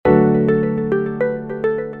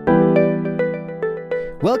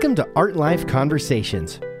Welcome to Art Life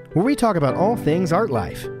Conversations, where we talk about all things art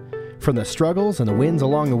life. From the struggles and the wins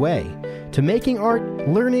along the way, to making art,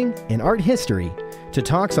 learning, and art history, to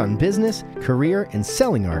talks on business, career, and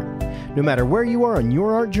selling art. No matter where you are on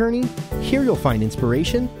your art journey, here you'll find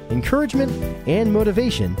inspiration, encouragement, and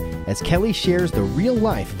motivation as Kelly shares the real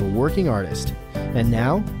life of a working artist. And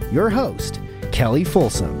now, your host, Kelly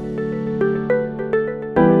Folsom.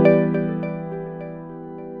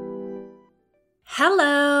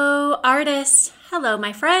 Hello, artists. Hello,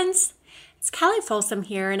 my friends. It's Kelly Folsom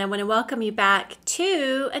here, and I want to welcome you back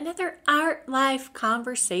to another Art Life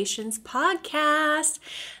Conversations podcast.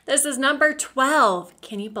 This is number 12.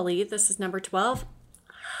 Can you believe this is number 12?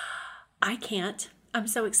 I can't. I'm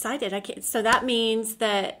so excited. I can't. So that means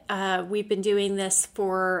that I've been doing this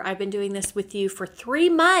with you for 3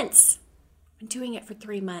 months. I'm doing it for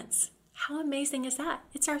 3 months. How amazing is that?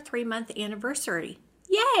 It's our 3-month anniversary.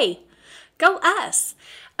 Yay! Go us.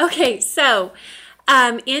 Okay, so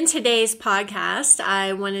in today's podcast,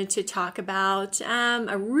 I wanted to talk about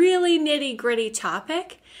a really nitty-gritty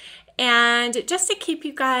topic. And just to keep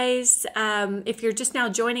you guys, if you're just now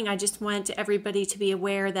joining, I just want everybody to be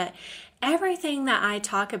aware that everything that I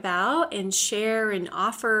talk about and share and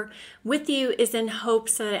offer with you is in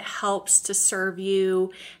hopes that it helps to serve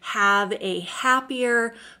you have a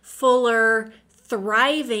happier, fuller,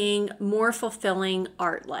 thriving, more fulfilling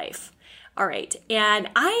art life. All right, and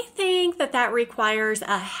I think that requires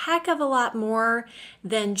a heck of a lot more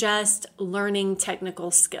than just learning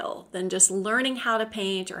technical skill, than just learning how to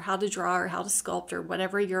paint or how to draw or how to sculpt or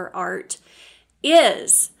whatever your art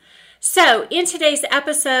is. So in today's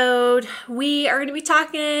episode, we are going to be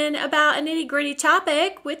talking about a nitty-gritty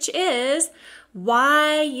topic, which is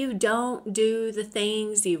why you don't do the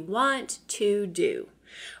things you want to do,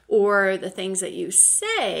 or the things that you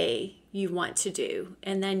say you want to do,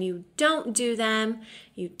 and then you don't do them,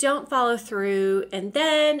 you don't follow through, and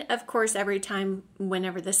then, of course,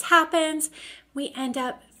 whenever this happens, we end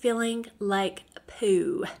up feeling like a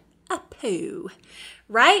poo,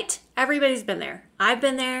 right? Everybody's been there. I've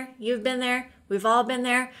been there, you've been there, we've all been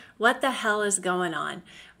there. What the hell is going on?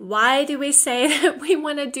 Why do we say that we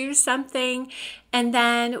want to do something and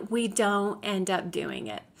then we don't end up doing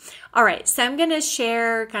it? All right, so I'm going to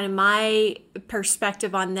share kind of my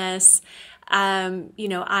perspective on this. As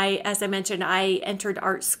I mentioned, I entered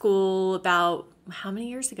art school about how many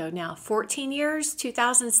years ago now? 14 years,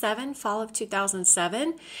 2007, fall of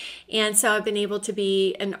 2007. And so I've been able to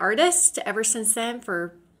be an artist ever since then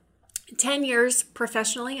for 10 years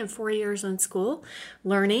professionally and 4 years in school,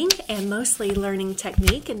 learning, and mostly learning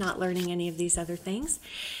technique and not learning any of these other things.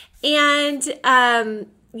 And,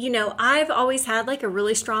 I've always had like a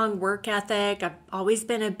really strong work ethic. I've always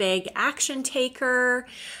been a big action taker.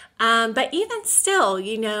 But even still,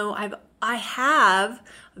 I have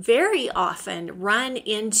very often run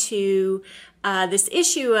into this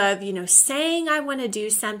issue of, saying I want to do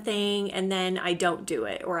something and then I don't do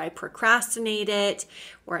it, or I procrastinate it,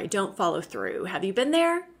 or I don't follow through. Have you been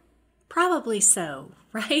there? Probably so,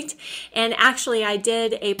 right? And actually, I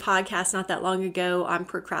did a podcast not that long ago on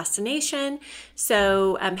procrastination.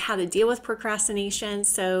 So how to deal with procrastination.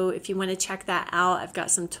 So if you want to check that out, I've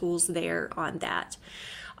got some tools there on that.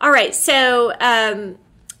 All right, so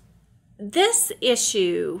this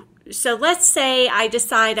issue, so let's say I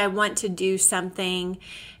decide I want to do something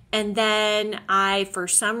and then I, for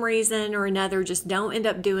some reason or another, just don't end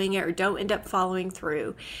up doing it or don't end up following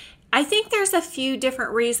through. I think there's a few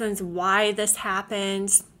different reasons why this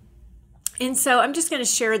happens. And so I'm just going to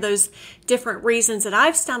share those different reasons that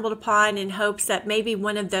I've stumbled upon in hopes that maybe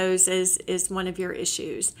one of those is one of your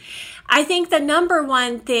issues. I think the number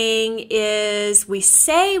one thing is we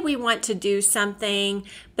say we want to do something,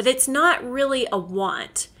 but it's not really a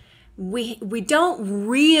want. We don't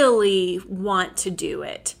really want to do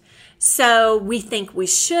it. So we think we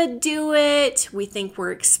should do it. We think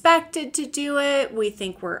we're expected to do it. We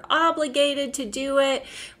think we're obligated to do it.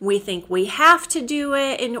 We think we have to do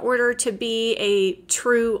it in order to be a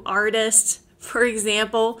true artist, for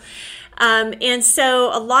example. And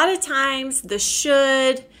so a lot of times the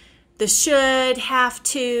should, have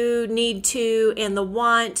to, need to, and the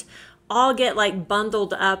want all get like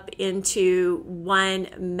bundled up into one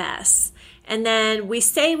mess. And then we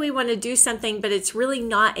say we want to do something, but it's really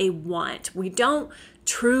not a want. We don't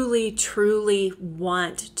truly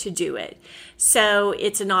want to do it. So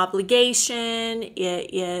it's an obligation.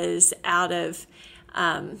 It is out of,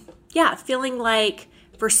 feeling like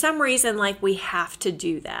for some reason, like we have to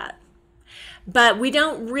do that. But we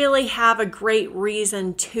don't really have a great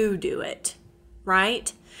reason to do it,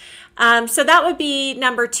 right? So that would be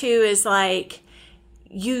number 2 is like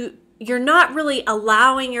you're not really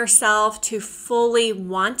allowing yourself to fully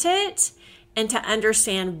want it and to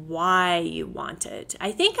understand why you want it.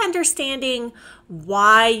 I think understanding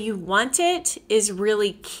why you want it is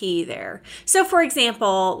really key there. So for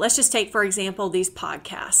example, let's just take, for example, these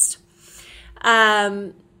podcasts.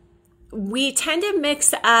 We tend to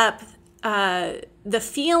mix up the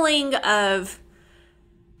feeling of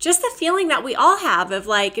just the feeling that we all have of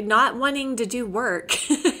like not wanting to do work,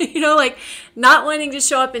 like not wanting to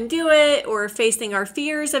show up and do it, or facing our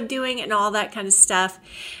fears of doing it and all that kind of stuff.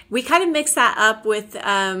 We kind of mix that up with,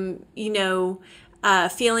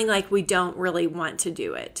 feeling like we don't really want to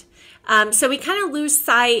do it. So we kind of lose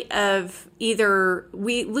sight of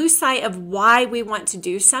why we want to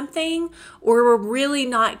do something, or we're really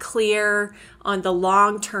not clear on the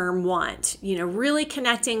long-term want, really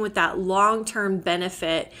connecting with that long-term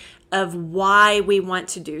benefit of why we want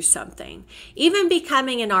to do something. Even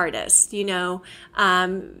becoming an artist, you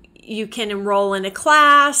can enroll in a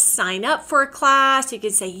class, sign up for a class. You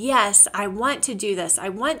can say, yes, I want to do this. I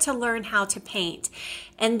want to learn how to paint.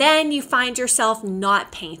 And then you find yourself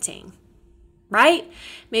not painting, right?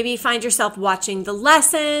 Maybe you find yourself watching the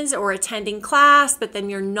lessons or attending class, but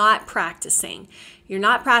then you're not practicing. You're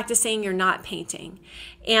not painting.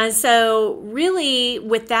 And so really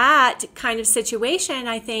with that kind of situation,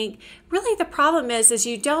 I think really the problem is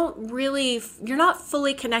you're not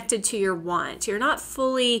fully connected to your want. You're not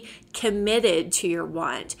fully committed to your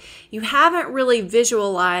want. You haven't really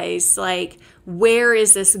visualized like, where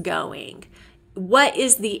is this going? What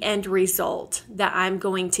is the end result that I'm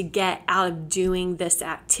going to get out of doing this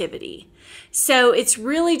activity? So it's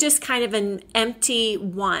really just kind of an empty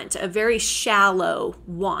want, a very shallow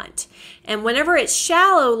want. And whenever it's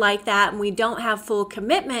shallow like that and we don't have full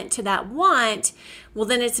commitment to that want, well,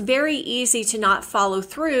 then it's very easy to not follow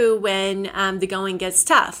through when the going gets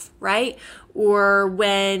tough, right? Or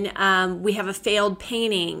when we have a failed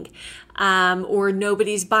painting, or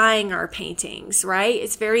nobody's buying our paintings, right?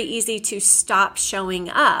 It's very easy to stop showing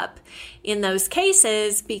up in those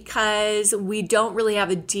cases because we don't really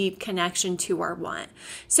have a deep connection to our want.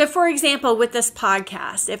 So for example, with this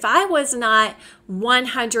podcast, if I was not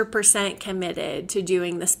 100% committed to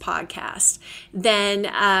doing this podcast, then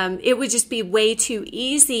it would just be way too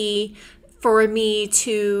easy for me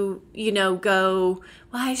to, go,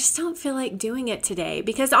 well, I just don't feel like doing it today.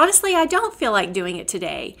 Because honestly, I don't feel like doing it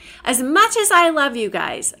today. As much as I love you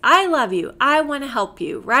guys, I love you. I want to help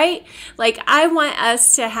you, right? Like I want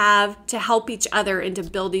us to help each other and to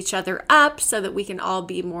build each other up so that we can all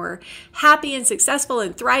be more happy and successful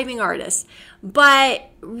and thriving artists. But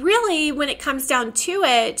really, when it comes down to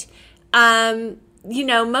it,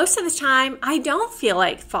 most of the time, I don't feel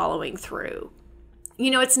like following through.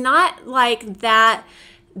 It's not like that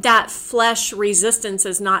flesh resistance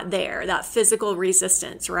is not there, that physical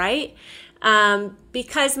resistance, right?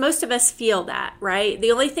 Because most of us feel that, right?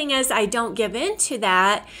 The only thing is I don't give in to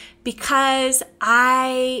that because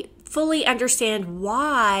I fully understand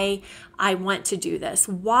why I want to do this.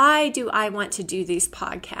 Why do I want to do these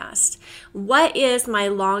podcasts? What is my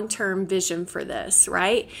long-term vision for this,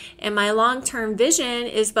 right? And my long-term vision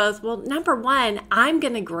is both, well, number one, I'm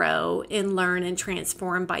going to grow and learn and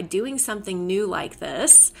transform by doing something new like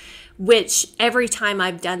this, which every time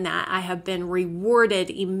I've done that, I have been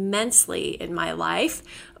rewarded immensely in my life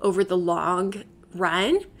over the long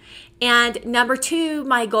run. And number two,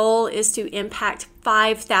 my goal is to impact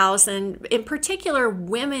 5,000, in particular,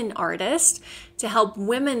 women artists, to help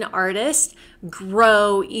women artists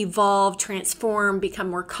grow, evolve, transform, become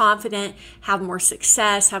more confident, have more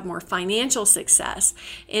success, have more financial success.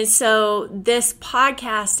 And so this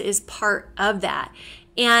podcast is part of that.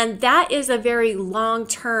 And that is a very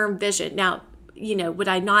long-term vision. Now, would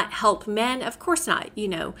I not help men? Of course not,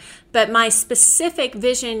 but my specific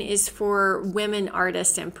vision is for women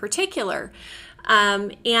artists in particular.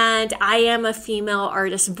 And I am a female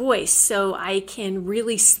artist voice, so I can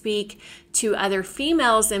really speak to other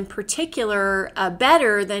females in particular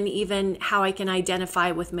better than even how I can identify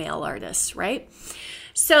with male artists, right?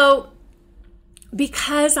 So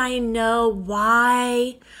because I know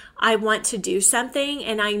why I want to do something,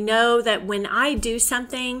 and I know that when I do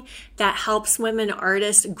something that helps women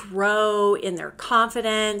artists grow in their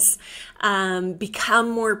confidence,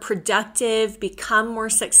 become more productive, become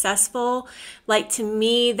more successful, like to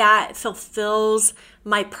me, that fulfills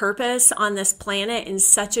my purpose on this planet in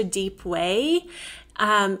such a deep way.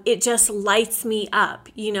 It just lights me up,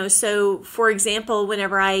 So for example,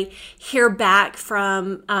 whenever I hear back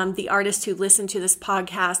from the artists who listen to this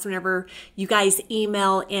podcast, whenever you guys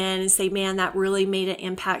email in and say, man, that really made an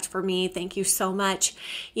impact for me. Thank you so much.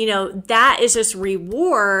 That is just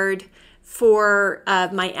reward for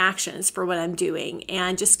my actions, for what I'm doing,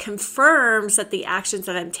 and just confirms that the actions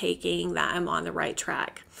that I'm taking, that I'm on the right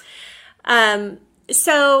track.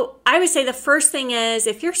 So I would say the first thing is,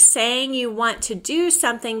 if you're saying you want to do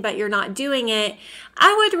something, but you're not doing it,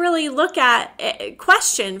 I would really look at,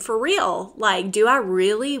 question for real. Like, do I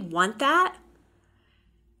really want that?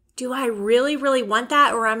 Do I really, really want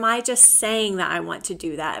that? Or am I just saying that I want to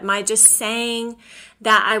do that? Am I just saying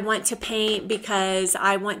that I want to paint because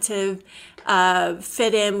I want to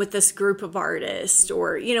fit in with this group of artists,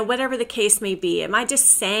 or, whatever the case may be? Am I just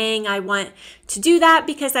saying I want to do that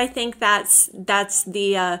because I think that's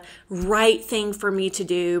the right thing for me to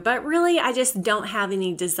do, but really I just don't have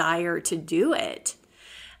any desire to do it?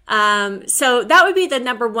 So that would be the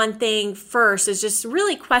number one thing first, is just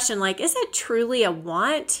really question, like, is it truly a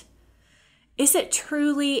want? Is it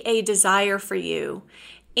truly a desire for you?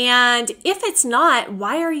 And if it's not,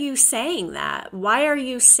 why are you saying that? Why are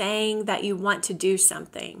you saying that you want to do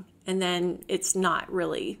something and then it's not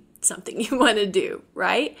really something you want to do,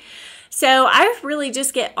 right? So I really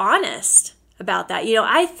just get honest about that.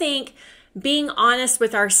 I think being honest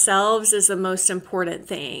with ourselves is the most important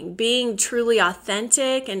thing. Being truly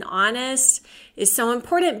authentic and honest is so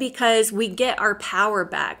important because we get our power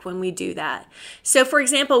back when we do that. So, for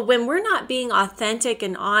example, when we're not being authentic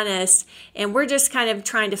and honest, and we're just kind of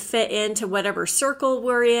trying to fit into whatever circle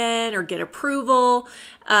we're in or get approval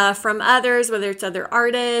from others, whether it's other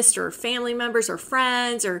artists or family members or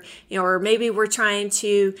friends, or or maybe we're trying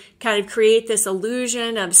to kind of create this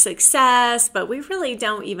illusion of success, but we really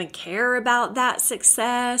don't even care about that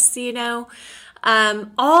success.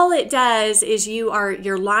 All it does is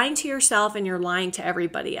you're lying to yourself and you're lying to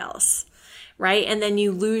everybody else, right? And then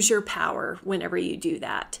you lose your power whenever you do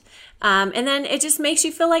that. And then it just makes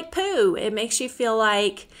you feel like poo. It makes you feel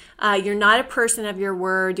like you're not a person of your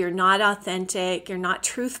word. You're not authentic. You're not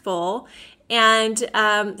truthful. And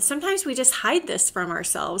sometimes we just hide this from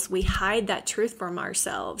ourselves. We hide that truth from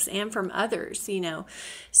ourselves and from others,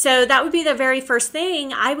 So that would be the very first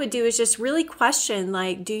thing I would do, is just really question,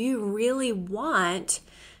 like, do you really want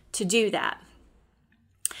to do that?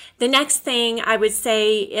 The next thing I would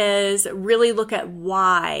say is really look at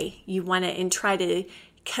why you want it and try to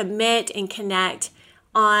commit and connect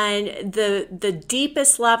on the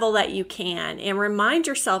deepest level that you can, and remind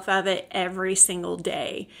yourself of it every single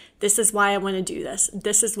day. This is why I want to do this.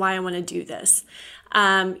 This is why I want to do this.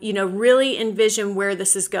 Really envision where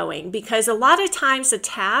this is going, because a lot of times the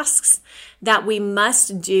tasks that we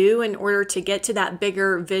must do in order to get to that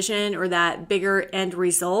bigger vision or that bigger end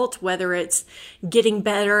result, whether it's getting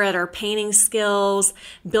better at our painting skills,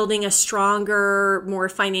 building a stronger, more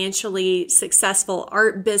financially successful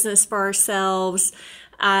art business for ourselves,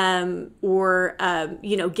 or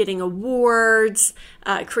getting awards,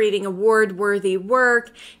 creating award-worthy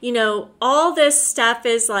work. All this stuff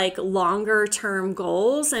is like longer-term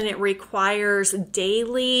goals, and it requires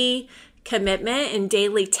daily commitment and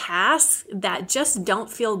daily tasks that just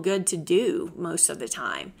don't feel good to do most of the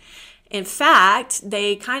time. In fact,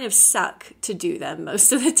 they kind of suck to do them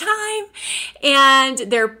most of the time, and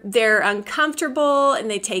they're uncomfortable,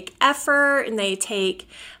 and they take effort, and they take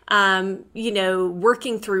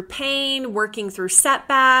working through pain, working through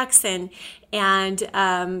setbacks, and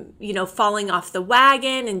falling off the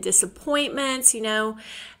wagon and disappointments.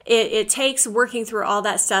 It takes working through all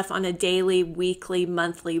that stuff on a daily, weekly,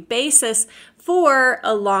 monthly basis for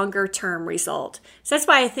a longer term result. So that's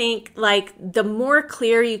why I think, like, the more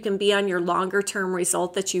clear you can be on your longer term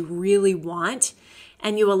result that you really want,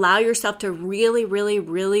 and you allow yourself to really, really,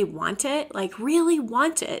 really want it, like really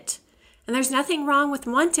want it. And there's nothing wrong with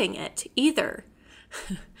wanting it either.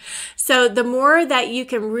 So the more that you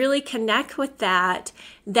can really connect with that,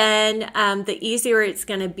 then the easier it's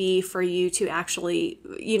going to be for you to actually,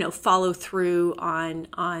 follow through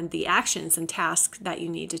on the actions and tasks that you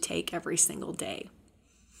need to take every single day.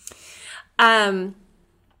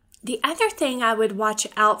 The other thing I would watch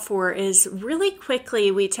out for is really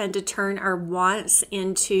quickly we tend to turn our wants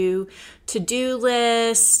into to-do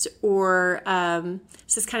lists, or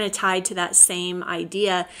this is kind of tied to that same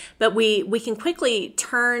idea, but we can quickly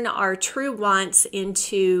turn our true wants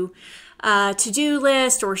into to-do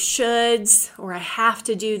list or shoulds, or I have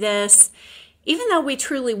to do this. Even though we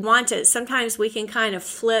truly want it, sometimes we can kind of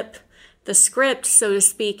flip the script, so to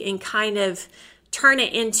speak, and kind of turn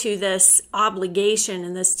it into this obligation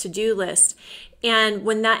and this to-do list. And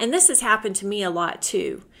this has happened to me a lot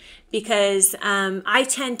too, because I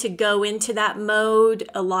tend to go into that mode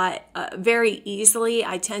a lot, very easily.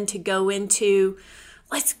 I tend to go into,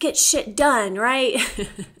 let's get shit done, right?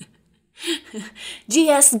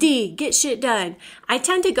 GSD, get shit done. I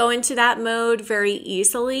tend to go into that mode very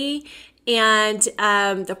easily. And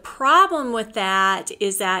the problem with that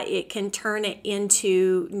is that it can turn it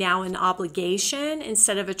into now an obligation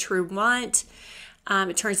instead of a true want.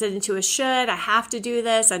 It turns it into a should. I have to do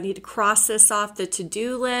this. I need to cross this off the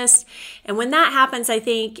to-do list. And when that happens, I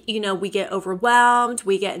think, we get overwhelmed,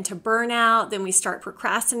 we get into burnout, then we start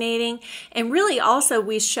procrastinating. And really also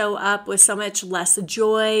we show up with so much less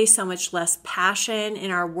joy, so much less passion in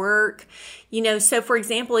our work. So for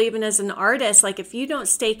example, even as an artist, like if you don't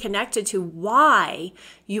stay connected to why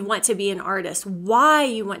you want to be an artist, why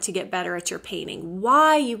you want to get better at your painting,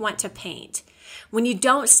 why you want to paint, when you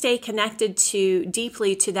don't stay connected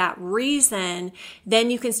deeply to that reason,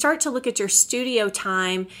 then you can start to look at your studio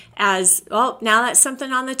time as, now that's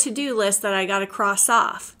something on the to-do list that I got to cross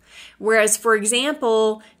off. Whereas, for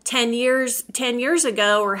example, 10 years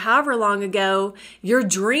ago or however long ago, your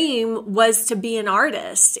dream was to be an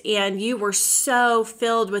artist and you were so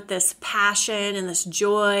filled with this passion and this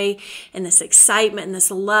joy and this excitement and this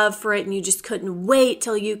love for it, and you just couldn't wait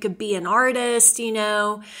till you could be an artist,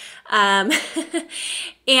 And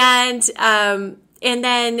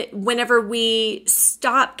then whenever we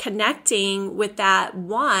stop connecting with that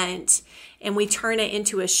want and we turn it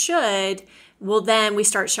into a should, well, then we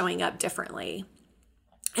start showing up differently.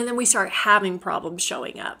 And then we start having problems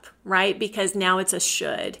showing up, right? Because now it's a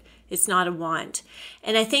should. It's not a want.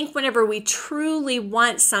 And I think whenever we truly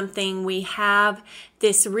want something, we have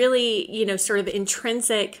this really, sort of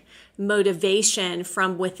intrinsic motivation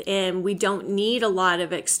from within. We don't need a lot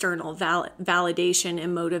of external validation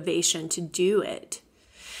and motivation to do it.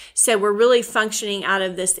 So we're really functioning out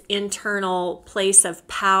of this internal place of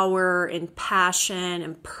power and passion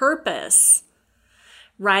and purpose,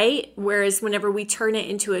 right? Whereas whenever we turn it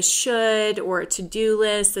into a should or a to-do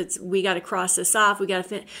list, we got to cross this off. We got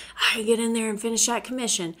to I gotta get in there and finish that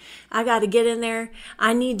commission. I got to get in there.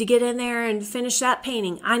 I need to get in there and finish that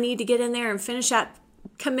painting. I need to get in there and finish that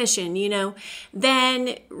commission,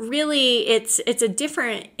 then really it's a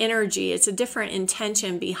different energy. It's a different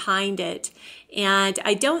intention behind it. And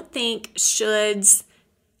I don't think shoulds,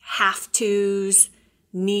 have tos,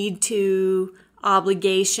 need to,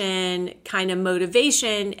 obligation kind of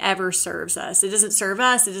motivation ever serves us. It doesn't serve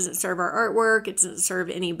us. It doesn't serve our artwork. It doesn't serve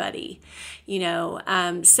anybody,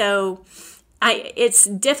 So it's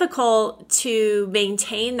difficult to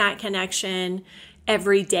maintain that connection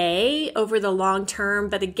every day over the long term.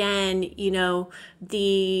 But again,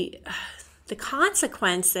 the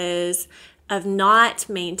consequences of not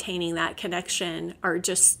maintaining that connection are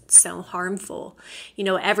just so harmful.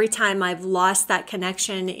 Every time I've lost that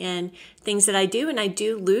connection in things that I do, and I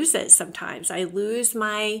do lose it sometimes. I lose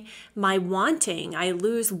my wanting. I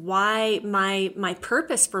lose my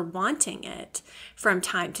purpose for wanting it from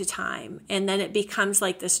time to time. And then it becomes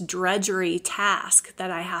like this drudgery task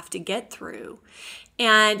that I have to get through.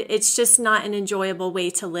 And it's just not an enjoyable way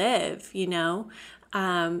to live, You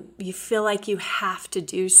feel like you have to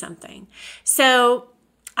do something. So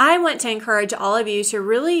I want to encourage all of you to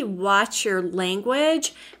really watch your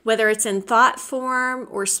language, whether it's in thought form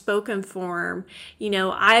or spoken form.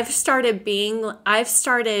 I've started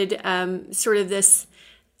sort of this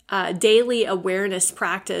daily awareness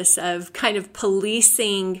practice of kind of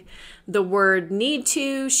policing the word need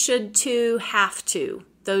to, should to, have to,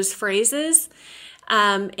 those phrases.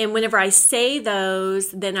 And whenever I say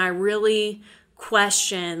those, then I really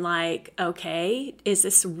question okay, is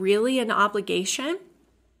this really an obligation?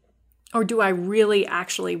 Or do I really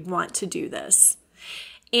actually want to do this?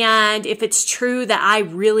 And if it's true that I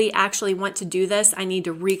really actually want to do this, I need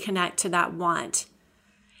to reconnect to that want.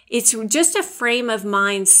 It's just a frame of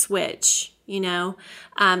mind switch,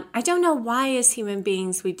 I don't know why as human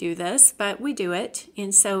beings we do this, but we do it.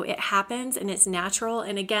 And so it happens and it's natural.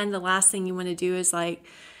 And again, the last thing we want to do is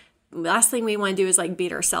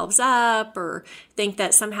beat ourselves up or think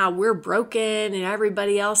that somehow we're broken and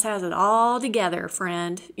everybody else has it all together,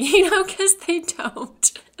 friend, because they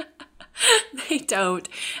don't. They don't.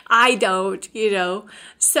 I don't,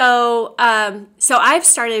 So I've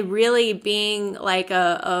started really being like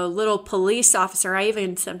a little police officer. I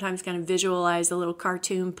even sometimes kind of visualize a little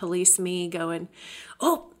cartoon police me going,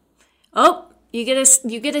 oh, you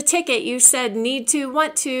get a ticket. You said need to,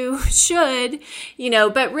 want to, should,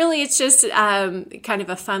 but really it's just kind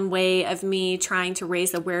of a fun way of me trying to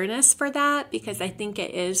raise awareness for that, because I think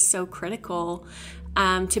it is so critical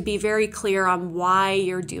to be very clear on why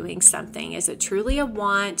you're doing something. Is it truly a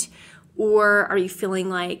want, or are you feeling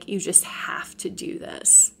like you just have to do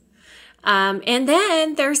this? And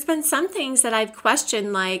then there's been some things that I've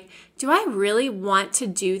questioned, like, do I really want to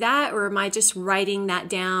do that? Or am I just writing that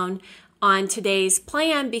down on today's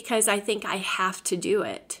plan because I think I have to do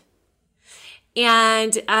it?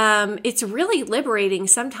 And it's really liberating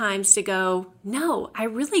sometimes to go, no, I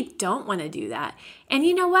really don't want to do that. And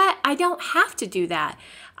you know what? I don't have to do that.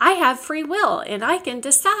 I have free will and I can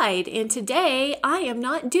decide. And today I am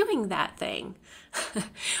not doing that thing.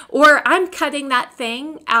 Or I'm cutting that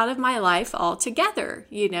thing out of my life altogether.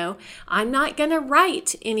 I'm not going to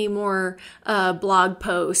write any more blog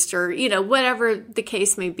posts or, whatever the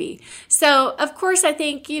case may be. So, of course, I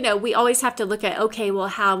think, we always have to look at, okay, well,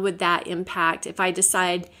 how would that impact if I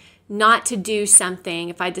decide not to do something?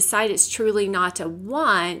 If I decide it's truly not a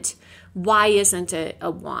want, why isn't it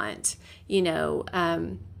a want?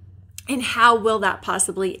 And how will that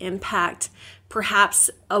possibly impact perhaps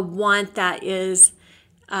a want that is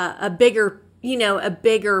a bigger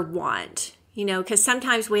want, because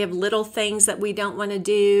sometimes we have little things that we don't want to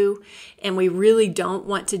do and we really don't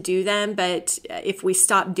want to do them. But if we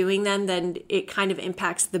stop doing them, then it kind of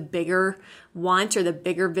impacts the bigger want or the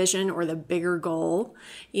bigger vision or the bigger goal,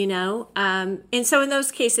 And so in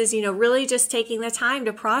those cases, really just taking the time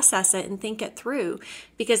to process it and think it through.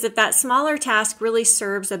 Because if that smaller task really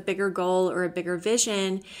serves a bigger goal or a bigger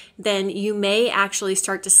vision, then you may actually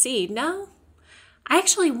start to see, no, I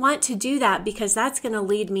actually want to do that because that's going to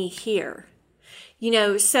lead me here.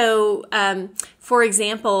 So for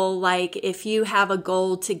example, like if you have a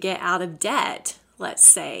goal to get out of debt, let's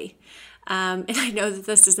say, and I know that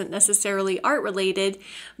this isn't necessarily art related,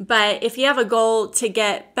 but if you have a goal to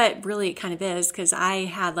get, but really it kind of is, because I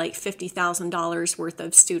had like $50,000 worth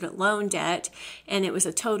of student loan debt and it was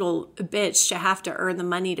a total bitch to have to earn the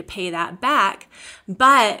money to pay that back.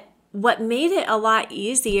 But what made it a lot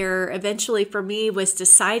easier eventually for me was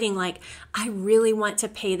deciding like, I really want to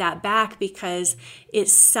pay that back because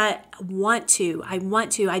I want to, I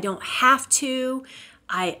don't have to.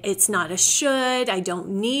 It's not a should, I don't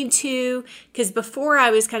need to, because before I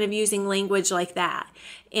was kind of using language like that.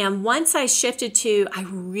 And once I shifted to, I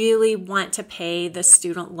really want to pay the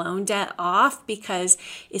student loan debt off because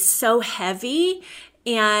it's so heavy.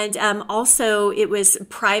 And also it was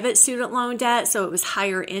private student loan debt, so it was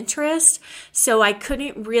higher interest. So I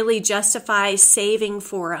couldn't really justify saving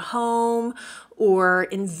for a home or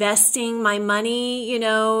investing my money,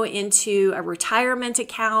 into a retirement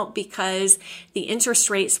account because the interest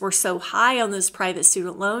rates were so high on those private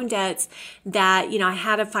student loan debts that, I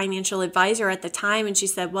had a financial advisor at the time and she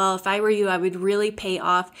said, well, if I were you, I would really pay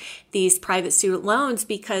off these private student loans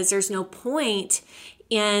because there's no point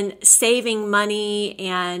in saving money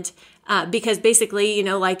and because basically,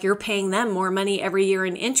 like you're paying them more money every year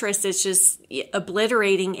in interest. It's just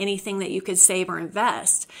obliterating anything that you could save or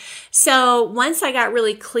invest. So once I got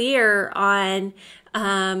really clear on,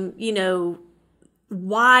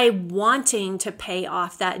 why wanting to pay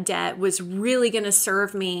off that debt was really going to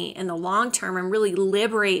serve me in the long term and really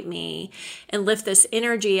liberate me and lift this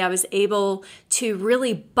energy, I was able to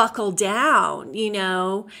really buckle down,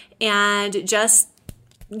 and just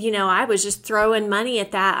I was just throwing money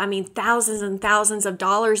at that. I mean, thousands and thousands of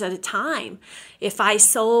dollars at a time. If I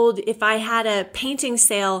had a painting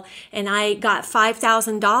sale and I got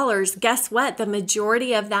 $5,000, guess what? The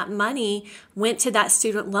majority of that money went to that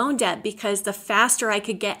student loan debt because the faster I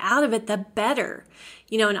could get out of it, the better.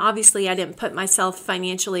 And obviously I didn't put myself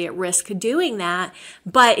financially at risk doing that,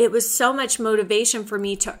 but it was so much motivation for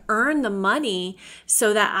me to earn the money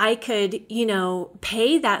so that I could,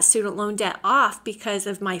 pay that student loan debt off because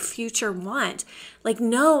of my future want. Like,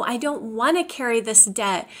 no, I don't want to carry this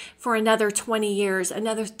debt for another 20 years,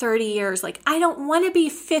 another 30 years. Like, I don't want to be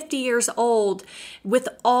 50 years old with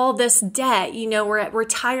all this debt. We're at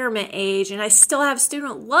retirement age and I still have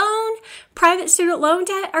private student loan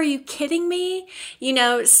debt. Are you kidding me?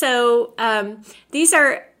 So these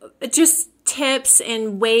are just tips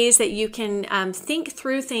and ways that you can think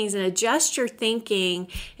through things and adjust your thinking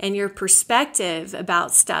and your perspective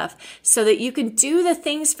about stuff so that you can do the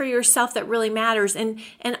things for yourself that really matters. And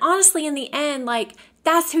honestly, in the end, like,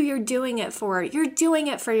 that's who you're doing it for. You're doing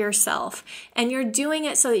it for yourself, and you're doing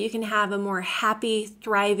it so that you can have a more happy,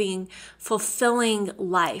 thriving, fulfilling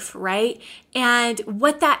life, right? And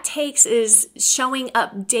what that takes is showing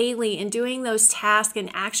up daily and doing those tasks and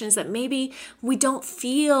actions that maybe we don't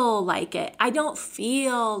feel like it. I don't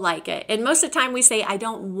feel like it. And most of the time we say, I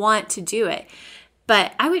don't want to do it.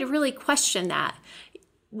 But I would really question that.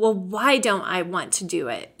 Well, why don't I want to do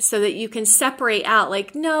it? So that you can separate out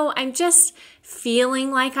like, no, I'm just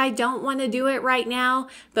feeling like I don't want to do it right now.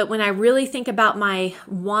 But when I really think about my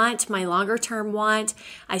want, my longer term want,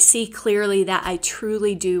 I see clearly that I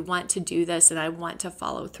truly do want to do this and I want to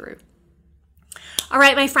follow through. All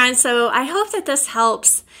right, my friends. So I hope that this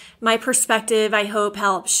helps my perspective. I hope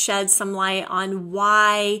helps shed some light on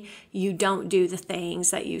why you don't do the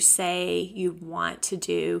things that you say you want to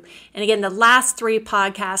do. And again, the last 3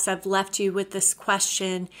 podcasts, I've left you with this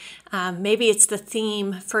question. Maybe it's the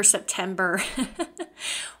theme for September.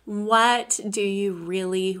 What do you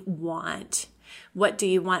really want? What do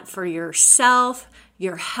you want for yourself,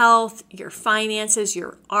 your health, your finances,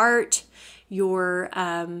 your art, your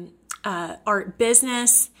art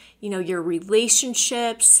business, your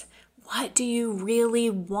relationships? What do you really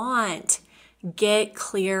want? Get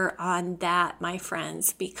clear on that, my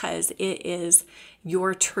friends, because it is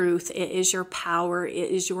your truth. It is your power.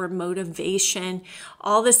 It is your motivation.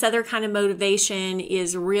 All this other kind of motivation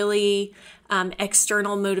is really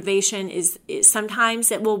external motivation. Is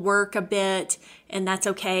sometimes it will work a bit, and that's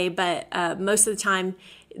okay. But most of the time,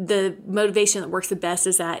 the motivation that works the best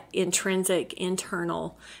is that intrinsic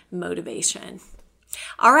internal motivation.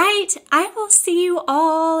 All right, I will see you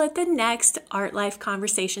all at the next Art Life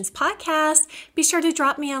Conversations podcast. Be sure to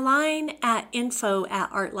drop me a line at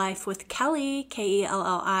info@artlifewithkelly,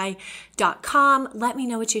 KELLI.com. Let me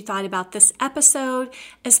know what you thought about this episode,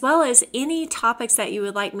 as well as any topics that you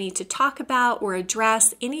would like me to talk about or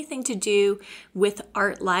address, anything to do with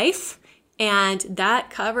art life. And that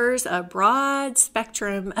covers a broad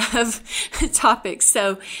spectrum of topics.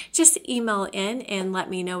 So just email in and let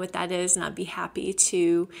me know what that is, and I'd be happy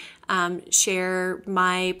to share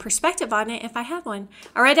my perspective on it if I have one.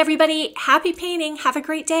 All right, everybody, happy painting. Have a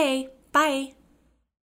great day. Bye.